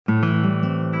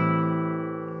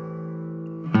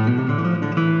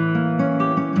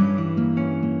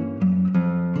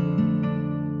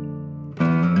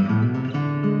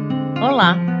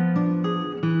Olá!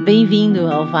 Bem-vindo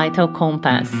ao Vital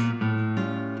Compass.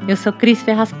 Eu sou Cris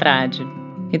Ferraz Prade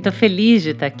e estou feliz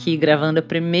de estar aqui gravando o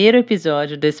primeiro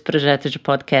episódio desse projeto de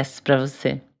podcasts para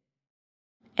você.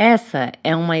 Essa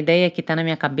é uma ideia que está na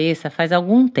minha cabeça faz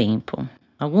algum tempo,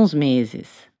 alguns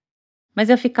meses. Mas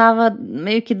eu ficava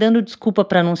meio que dando desculpa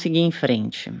para não seguir em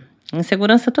frente.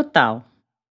 Insegurança total.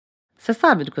 Você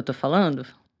sabe do que eu estou falando?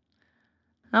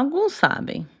 Alguns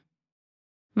sabem.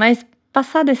 Mas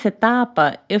passada essa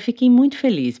etapa, eu fiquei muito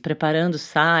feliz preparando o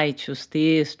site, os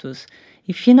textos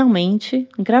e finalmente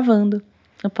gravando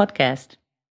o podcast.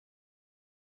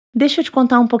 Deixa eu te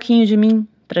contar um pouquinho de mim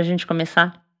para a gente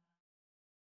começar.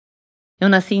 Eu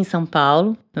nasci em São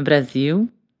Paulo, no Brasil,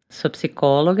 sou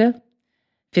psicóloga,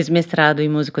 fiz mestrado em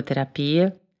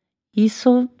musicoterapia e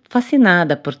sou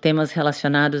fascinada por temas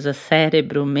relacionados a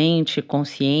cérebro, mente,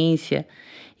 consciência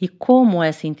e como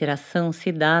essa interação se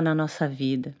dá na nossa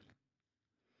vida.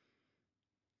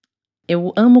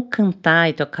 Eu amo cantar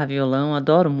e tocar violão,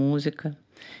 adoro música.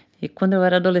 E quando eu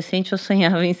era adolescente eu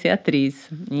sonhava em ser atriz,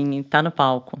 em estar no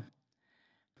palco.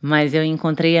 Mas eu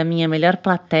encontrei a minha melhor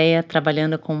plateia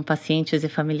trabalhando com pacientes e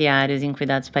familiares em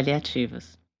cuidados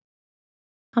paliativos.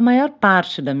 A maior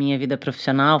parte da minha vida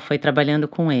profissional foi trabalhando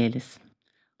com eles,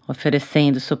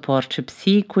 oferecendo suporte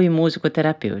psico e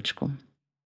musicoterapêutico.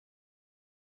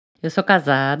 Eu sou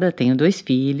casada, tenho 2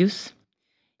 filhos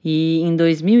e em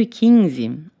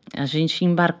 2015 a gente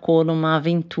embarcou numa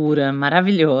aventura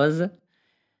maravilhosa,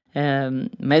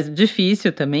 mas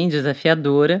difícil também,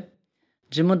 desafiadora,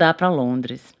 de mudar para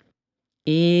Londres.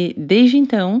 E desde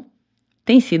então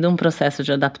tem sido um processo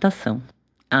de adaptação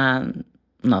a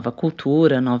nova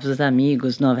cultura, novos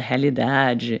amigos, nova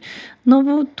realidade,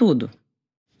 novo tudo.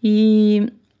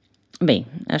 E, bem,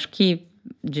 acho que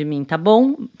de mim tá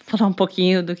bom falar um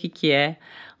pouquinho do que é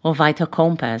o Vital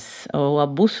Compass, ou a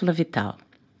bússola vital.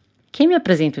 Quem me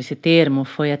apresentou esse termo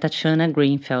foi a Tatiana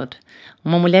Greenfeld,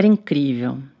 uma mulher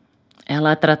incrível.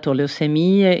 Ela tratou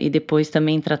leucemia e depois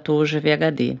também tratou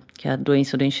GVHD, que é a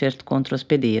doença do enxerto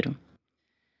contra-hospedeiro.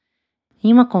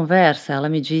 Em uma conversa, ela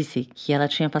me disse que ela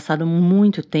tinha passado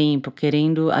muito tempo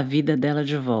querendo a vida dela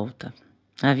de volta,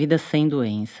 a vida sem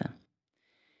doença.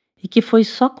 E que foi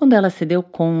só quando ela se deu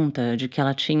conta de que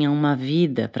ela tinha uma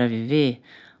vida para viver,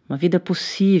 uma vida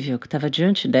possível que estava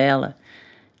diante dela,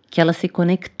 que ela se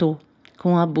conectou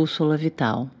com a bússola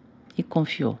vital e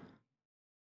confiou.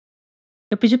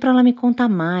 Eu pedi para ela me contar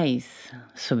mais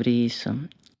sobre isso.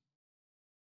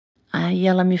 Aí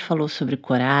ela me falou sobre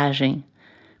coragem,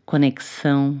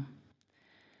 conexão,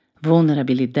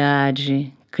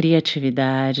 vulnerabilidade,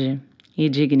 criatividade e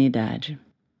dignidade.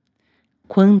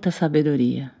 Quanta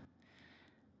sabedoria!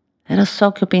 Era só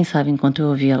o que eu pensava enquanto eu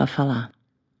ouvia ela falar.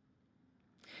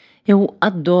 Eu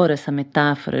adoro essa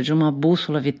metáfora de uma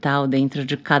bússola vital dentro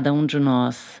de cada um de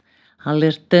nós,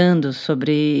 alertando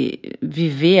sobre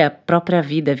viver a própria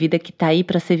vida, a vida que está aí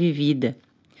para ser vivida.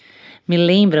 Me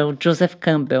lembra o Joseph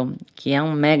Campbell, que é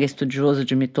um mega estudioso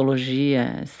de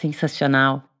mitologia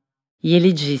sensacional, e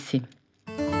ele disse: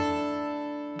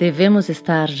 devemos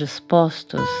estar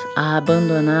dispostos a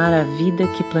abandonar a vida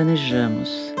que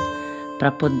planejamos,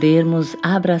 para podermos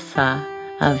abraçar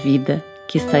a vida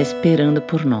que está esperando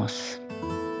por nós.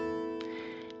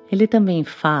 Ele também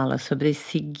fala sobre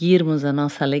seguirmos a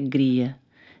nossa alegria,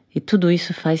 e tudo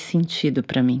isso faz sentido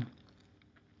para mim.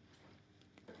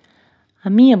 A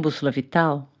minha bússola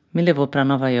vital me levou para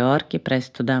Nova York para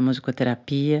estudar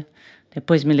musicoterapia,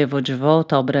 depois me levou de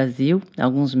volta ao Brasil,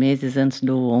 alguns meses antes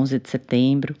do 11 de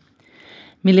setembro,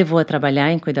 me levou a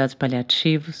trabalhar em cuidados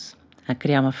paliativos, a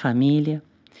criar uma família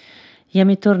e a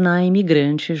me tornar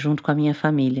imigrante junto com a minha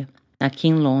família, aqui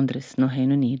em Londres, no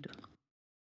Reino Unido.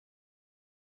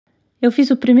 Eu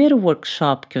fiz o primeiro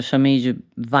workshop que eu chamei de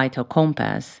Vital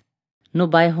Compass no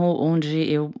bairro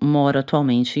onde eu moro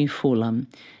atualmente, em Fulham,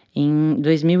 em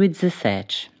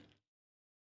 2017.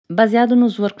 Baseado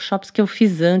nos workshops que eu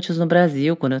fiz antes no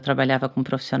Brasil, quando eu trabalhava com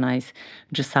profissionais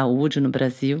de saúde no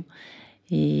Brasil.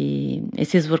 E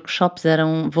esses workshops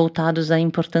eram voltados à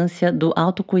importância do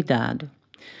autocuidado.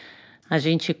 A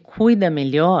gente cuida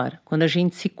melhor quando a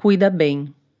gente se cuida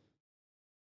bem.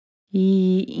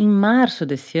 E em março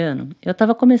desse ano, eu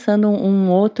estava começando um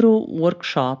outro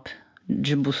workshop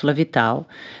de bússola vital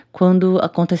quando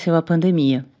aconteceu a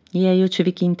pandemia. E aí eu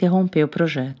tive que interromper o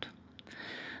projeto.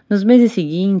 Nos meses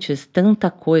seguintes, tanta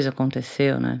coisa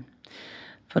aconteceu, né?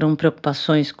 Foram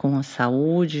preocupações com a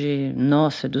saúde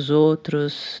nossa e dos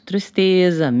outros,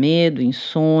 tristeza, medo,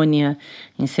 insônia,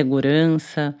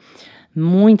 insegurança,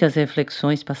 muitas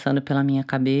reflexões passando pela minha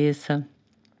cabeça.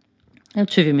 Eu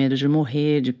tive medo de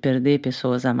morrer, de perder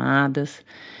pessoas amadas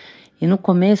E no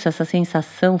começo essa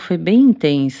sensação foi bem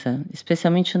intensa,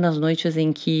 especialmente nas noites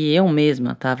em que eu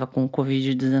mesma estava com o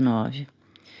Covid-19.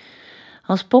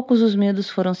 Aos poucos os medos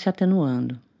foram se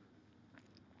atenuando.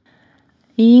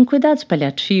 E em cuidados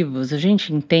paliativos, a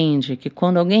gente entende que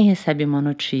quando alguém recebe uma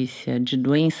notícia de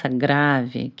doença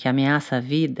grave que ameaça a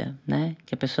vida, né,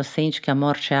 que a pessoa sente que a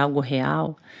morte é algo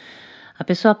real, a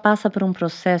pessoa passa por um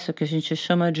processo que a gente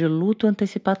chama de luto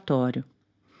antecipatório.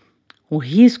 O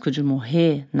risco de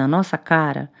morrer na nossa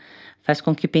cara faz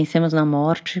com que pensemos na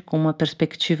morte com uma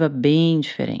perspectiva bem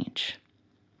diferente.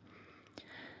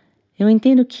 Eu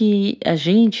entendo que a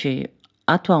gente,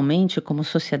 atualmente, como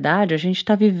sociedade, a gente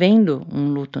está vivendo um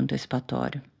luto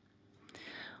antecipatório.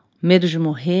 Medo de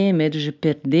morrer, medo de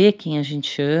perder quem a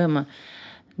gente ama,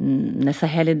 nessa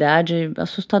realidade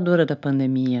assustadora da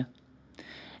pandemia.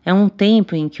 É um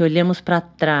tempo em que olhamos para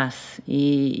trás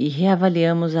e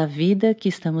reavaliamos a vida que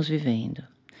estamos vivendo.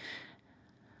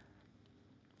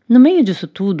 No meio disso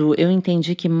tudo, eu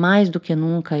entendi que mais do que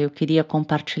nunca eu queria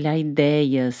compartilhar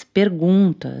ideias,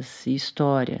 perguntas e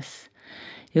histórias.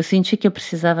 Eu senti que eu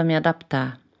precisava me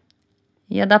adaptar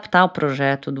e adaptar o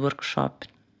projeto do workshop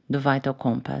do Vital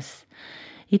Compass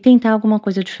e tentar alguma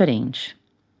coisa diferente.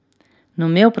 No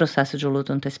meu processo de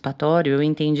luto antecipatório, eu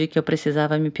entendi que eu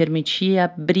precisava me permitir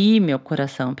abrir meu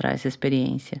coração para essa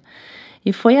experiência.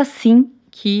 E foi assim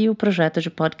que o projeto de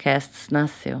podcasts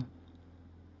nasceu.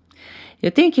 Eu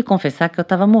tenho que confessar que eu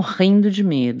estava morrendo de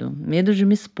medo de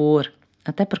me expor,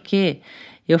 até porque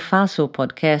eu faço o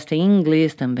podcast em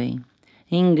inglês também.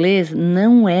 Em inglês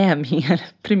não é a minha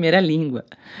primeira língua.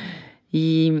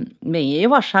 E, bem,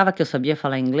 eu achava que eu sabia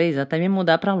falar inglês até me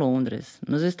mudar para Londres.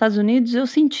 Nos Estados Unidos eu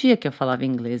sentia que eu falava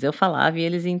inglês, eu falava e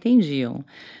eles entendiam.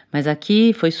 Mas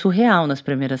aqui foi surreal nas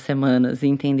primeiras semanas,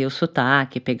 entender o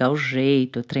sotaque, pegar o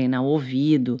jeito, treinar o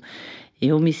ouvido.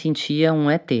 Eu me sentia um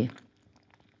ET.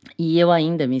 E eu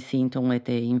ainda me sinto um ET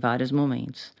em vários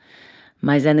momentos.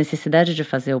 Mas a necessidade de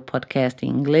fazer o podcast em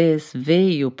inglês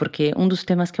veio porque um dos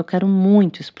temas que eu quero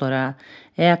muito explorar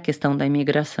é a questão da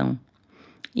imigração.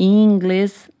 E em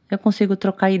inglês, eu consigo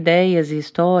trocar ideias e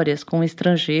histórias com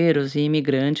estrangeiros e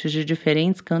imigrantes de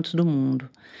diferentes cantos do mundo.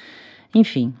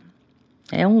 Enfim,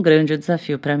 é um grande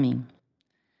desafio para mim.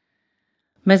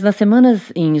 Mas nas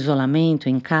semanas em isolamento,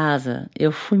 em casa,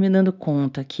 eu fui me dando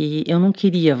conta que eu não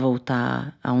queria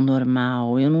voltar ao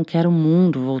normal, eu não quero o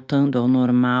mundo voltando ao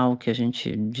normal, que a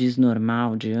gente diz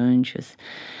normal de antes.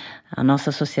 A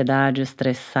nossa sociedade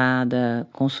estressada,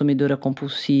 consumidora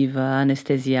compulsiva,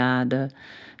 anestesiada,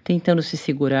 tentando se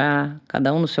segurar,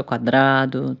 cada um no seu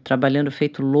quadrado, trabalhando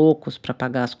feito loucos para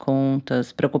pagar as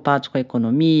contas, preocupados com a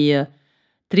economia,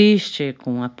 triste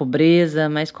com a pobreza,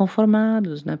 mas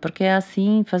conformados, né? Porque é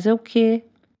assim, fazer o quê?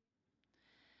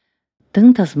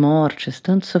 Tantas mortes,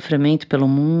 tanto sofrimento pelo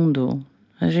mundo,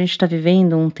 a gente está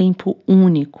vivendo um tempo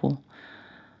único,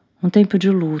 um tempo de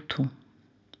luto,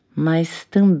 mas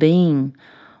também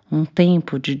um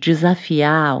tempo de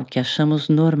desafiar o que achamos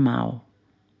normal.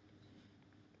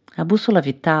 A bússola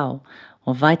vital,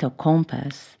 o Vital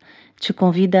Compass, te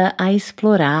convida a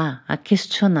explorar, a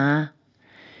questionar.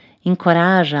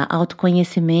 Encoraja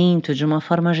autoconhecimento de uma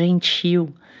forma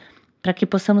gentil, para que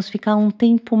possamos ficar um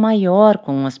tempo maior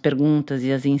com as perguntas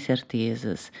e as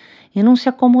incertezas, e não se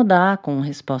acomodar com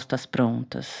respostas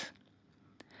prontas.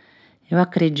 Eu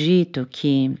acredito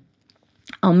que,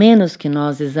 ao menos que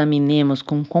nós examinemos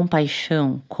com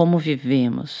compaixão como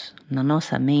vivemos, na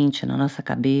nossa mente, na nossa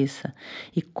cabeça,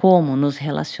 e como nos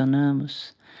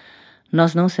relacionamos,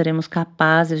 nós não seremos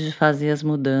capazes de fazer as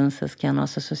mudanças que a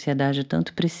nossa sociedade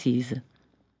tanto precisa.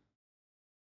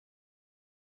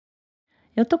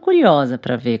 Eu estou curiosa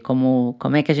para ver como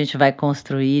é que a gente vai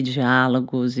construir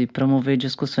diálogos e promover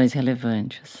discussões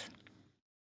relevantes.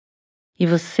 E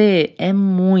você é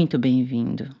muito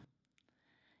bem-vindo.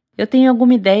 Eu tenho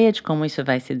alguma ideia de como isso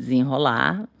vai se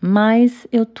desenrolar, mas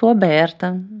eu estou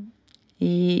aberta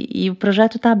e o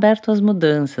projeto está aberto às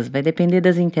mudanças, vai depender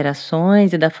das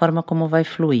interações e da forma como vai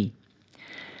fluir.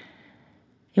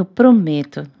 Eu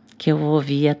prometo que eu vou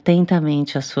ouvir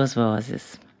atentamente as suas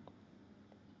vozes.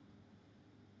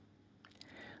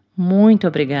 Muito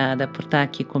obrigada por estar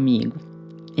aqui comigo.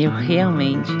 Eu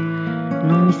realmente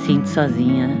não me sinto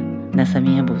sozinha nessa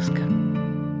minha busca.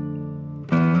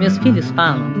 Meus filhos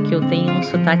falam que eu tenho um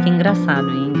sotaque engraçado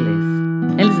em inglês.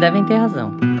 Eles devem ter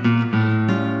razão.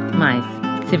 Mas,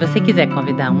 se você quiser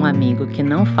convidar um amigo que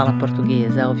não fala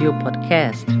português a ouvir o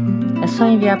podcast, é só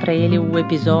enviar para ele o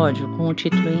episódio com o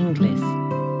título em inglês.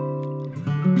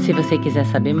 Se você quiser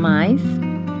saber mais,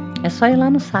 é só ir lá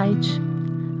no site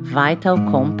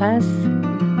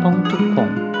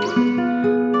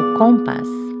vitalcompass.com. O Compass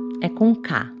é com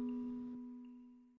K.